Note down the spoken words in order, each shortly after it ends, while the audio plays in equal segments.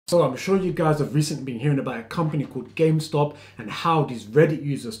So I'm sure you guys have recently been hearing about a company called Gamestop and how these Reddit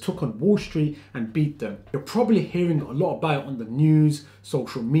users took on Wall Street and beat them. You're probably hearing a lot about it on the news,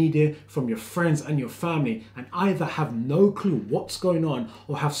 social media, from your friends and your family, and either have no clue what's going on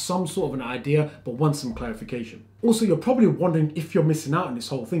or have some sort of an idea but want some clarification. Also, you're probably wondering if you're missing out on this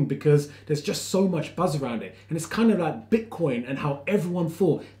whole thing because there's just so much buzz around it. And it's kind of like Bitcoin and how everyone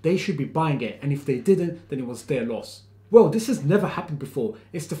thought they should be buying it, and if they didn't, then it was their loss. Well, this has never happened before.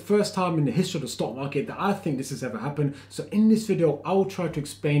 It's the first time in the history of the stock market that I think this has ever happened. So in this video, I will try to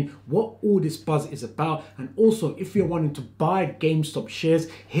explain what all this buzz is about. And also, if you're wanting to buy GameStop shares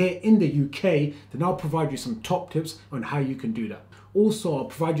here in the UK, then I'll provide you some top tips on how you can do that. Also, I'll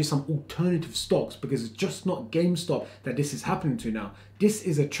provide you some alternative stocks because it's just not GameStop that this is happening to now. This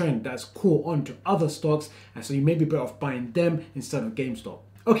is a trend that's caught on to other stocks, and so you may be better off buying them instead of GameStop.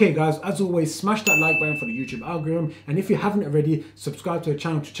 Okay guys, as always, smash that like button for the YouTube algorithm, and if you haven't already, subscribe to the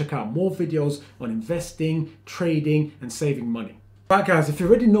channel to check out more videos on investing, trading and saving money. Right guys, if you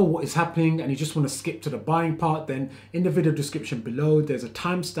already know what is happening and you just want to skip to the buying part, then in the video description below there's a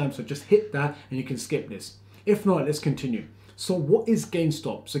timestamp, so just hit that and you can skip this. If not, let's continue. So what is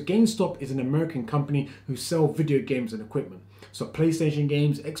GameStop? So GameStop is an American company who sell video games and equipment. So PlayStation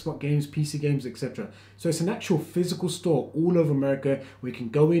games, Xbox games, PC games, etc. So it's an actual physical store all over America where you can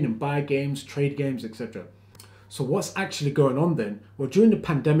go in and buy games, trade games, etc. So what's actually going on then? Well, during the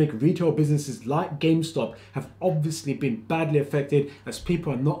pandemic, retail businesses like GameStop have obviously been badly affected as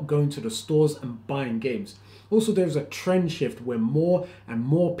people are not going to the stores and buying games. Also, there's a trend shift where more and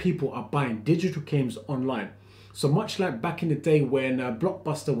more people are buying digital games online. So much like back in the day when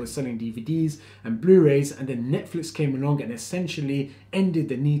Blockbuster was selling DVDs and Blu-rays, and then Netflix came along and essentially ended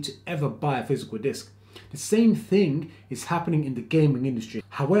the need to ever buy a physical disc. The same thing is happening in the gaming industry.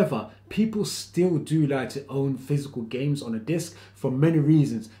 However, people still do like to own physical games on a disc for many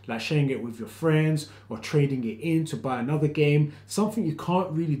reasons, like sharing it with your friends or trading it in to buy another game, something you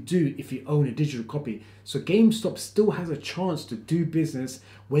can't really do if you own a digital copy. So GameStop still has a chance to do business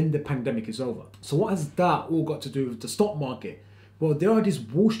when the pandemic is over. So what has that all got to do with the stock market? Well, there are these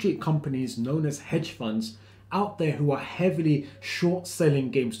Wall Street companies known as hedge funds out there who are heavily short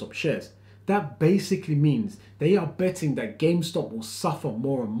selling GameStop shares. That basically means they are betting that GameStop will suffer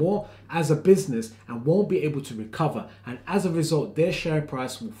more and more as a business and won't be able to recover, and as a result their share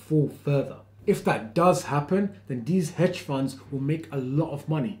price will fall further. If that does happen, then these hedge funds will make a lot of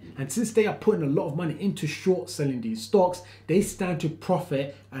money, and since they are putting a lot of money into short selling these stocks, they stand to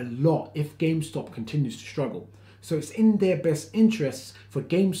profit a lot if GameStop continues to struggle. So it's in their best interests for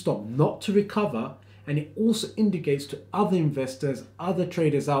GameStop not to recover. And it also indicates to other investors, other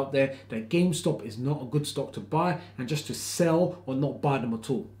traders out there, that GameStop is not a good stock to buy and just to sell or not buy them at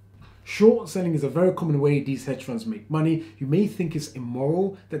all. Short selling is a very common way these hedge funds make money. You may think it's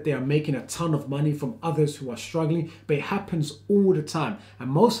immoral that they are making a ton of money from others who are struggling, but it happens all the time. And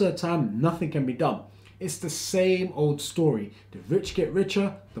most of the time, nothing can be done. It's the same old story. The rich get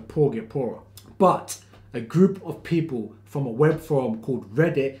richer, the poor get poorer. But a group of people from a web forum called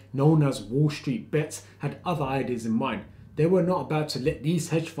Reddit, known as WallStreetBets, had other ideas in mind. They were not about to let these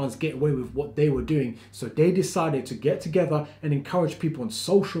hedge funds get away with what they were doing, so they decided to get together and encourage people on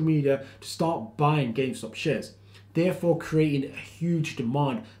social media to start buying GameStop shares, therefore creating a huge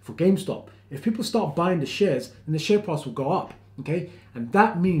demand for GameStop. If people start buying the shares, then the share price will go up. Okay, and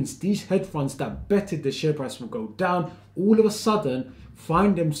that means these hedge funds that betted the share price will go down all of a sudden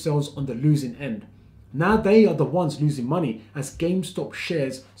find themselves on the losing end. Now they are the ones losing money as GameStop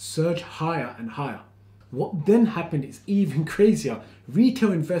shares surge higher and higher. What then happened is even crazier.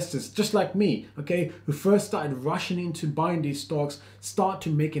 Retail investors, just like me, okay, who first started rushing into buying these stocks, start to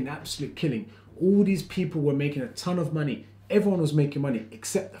make an absolute killing. All these people were making a ton of money. Everyone was making money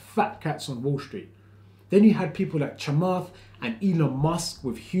except the fat cats on Wall Street. Then you had people like Chamath and Elon Musk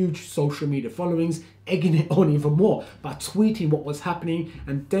with huge social media followings egging it on even more by tweeting what was happening,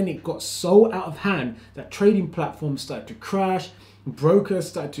 and then it got so out of hand that trading platforms started to crash, brokers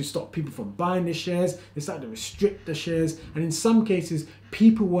started to stop people from buying the shares, they started to restrict the shares, and in some cases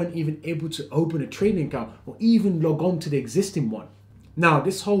people weren't even able to open a trading account or even log on to the existing one. Now,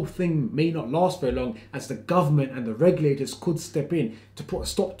 this whole thing may not last very long as the government and the regulators could step in to put a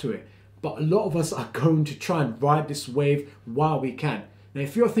stop to it. But a lot of us are going to try and ride this wave while we can. Now,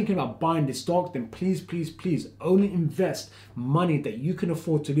 if you're thinking about buying this stock, then please only invest money that you can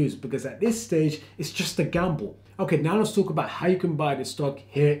afford to lose, because at this stage, it's just a gamble. Okay, now let's talk about how you can buy this stock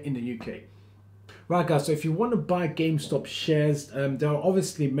here in the UK. Right guys, so if you want to buy GameStop shares, there are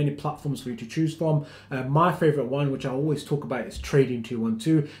obviously many platforms for you to choose from. My favorite one, which I always talk about, is Trading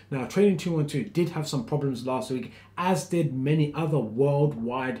 212. Now, Trading 212 did have some problems last week, as did many other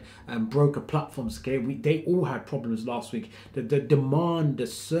worldwide broker platforms. Okay, they all had problems last week. The demand, the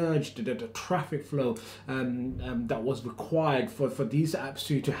surge, the traffic flow that was required for these apps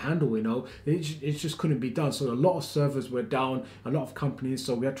to handle, it just couldn't be done. So a lot of servers were down, a lot of companies.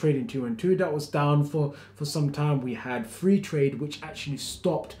 So we had Trading 212 that was down for some time. We had Free Trade, which actually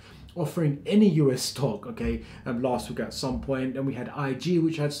stopped offering any US stock, okay, last week at some point. Then we had IG,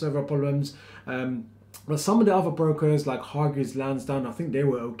 which had server problems. But some of the other brokers like Hargreaves Lansdowne, I think they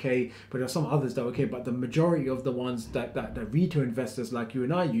were okay, but there are some others that were okay. But the majority of the ones that retail investors like you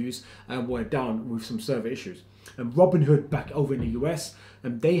and I use were down with some server issues. And Robinhood back over in the US,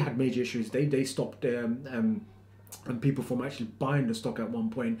 they had major issues. They stopped and people from actually buying the stock at one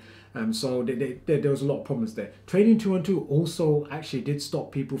point. So there was a lot of problems there. Trading 212 also actually did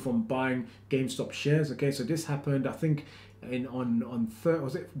stop people from buying GameStop shares. Okay, so this happened, I think,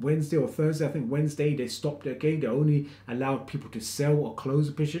 was it Wednesday or Thursday? I think Wednesday they stopped it. Okay, they only allowed people to sell or close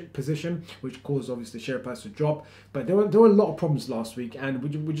a position, which caused obviously the share price to drop. But there were a lot of problems last week, and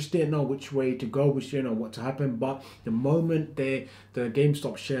we just didn't know which way to go, we didn't know what to happen. But the moment the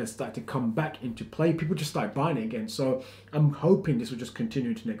GameStop shares started to come back into play, people just started buying it again. So I'm hoping this will just continue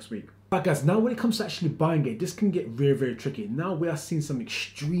into next week. But guys, now when it comes to actually buying it, this can get very, very tricky. Now we are seeing some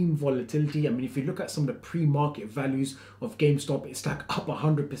extreme volatility. I mean, if you look at some of the pre-market values of GameStop, it's like up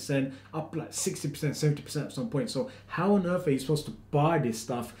 100%, up like 60%, 70% at some point. So how on earth are you supposed to buy this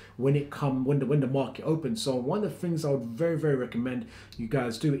stuff when the market opens? So one of the things I would very, very recommend you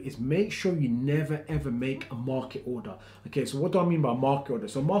guys do is make sure you never ever make a market order. Okay, so what do I mean by market order?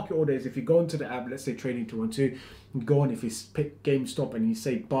 So market order is if you go into the app, let's say Trading 212, you go on, if you pick GameStop and you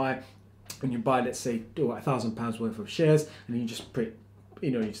say buy, and you buy, let's say, £1,000 worth of shares, and you just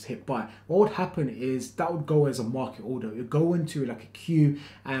you just hit buy. What would happen is that would go as a market order. It would go into like a queue,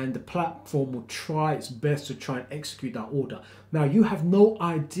 and the platform will try its best to try and execute that order. Now you have no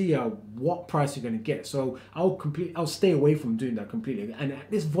idea what price you're going to get, so I'll stay away from doing that completely. And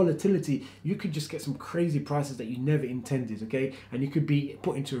at this volatility, you could just get some crazy prices that you never intended, okay? And you could be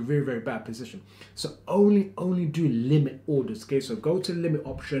put into a very, very bad position. So only do limit orders, okay? So go to the limit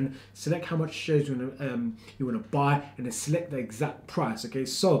option, select how much shares you want to buy, and then select the exact price, okay?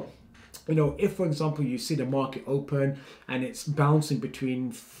 So if for example you see the market open and it's bouncing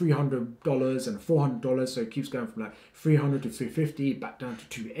between $300 and $400, so it keeps going from like 300 to 350 back down to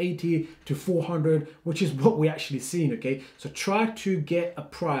 280 to 400, which is what we're actually seeing, okay? So try to get a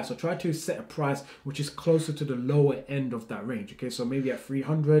price, or try to set a price which is closer to the lower end of that range, okay? So maybe at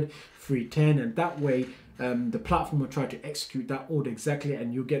 300, 310, and that way the platform will try to execute that order exactly,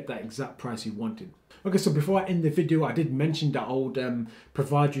 and you'll get that exact price you wanted. Okay, so before I end the video, I did mention that I would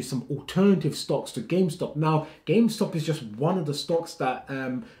provide you some alternative stocks to GameStop. Now, GameStop is just one of the stocks that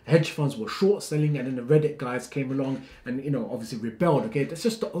hedge funds were short selling, and then the Reddit guys came along and, obviously rebelled, okay? That's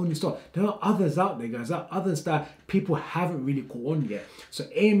just the only stock. There are others out there, guys. There are others that people haven't really caught on yet. So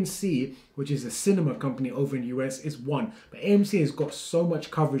AMC, which is a cinema company over in the US, is one. But AMC has got so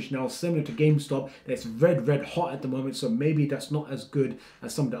much coverage now, similar to GameStop, that it's red hot at the moment. So maybe that's not as good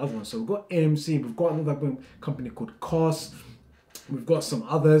as some of the other ones. So we've got AMC, we've got another company called koss. We've got some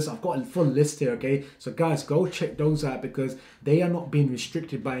others. I've got a full list here, okay? So guys, go check those out because they are not being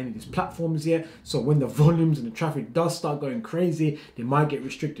restricted by any of these platforms yet. So when the volumes and the traffic does start going crazy, they might get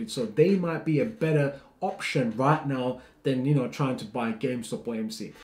restricted. So they might be a better option right now than trying to buy GameStop or AMC.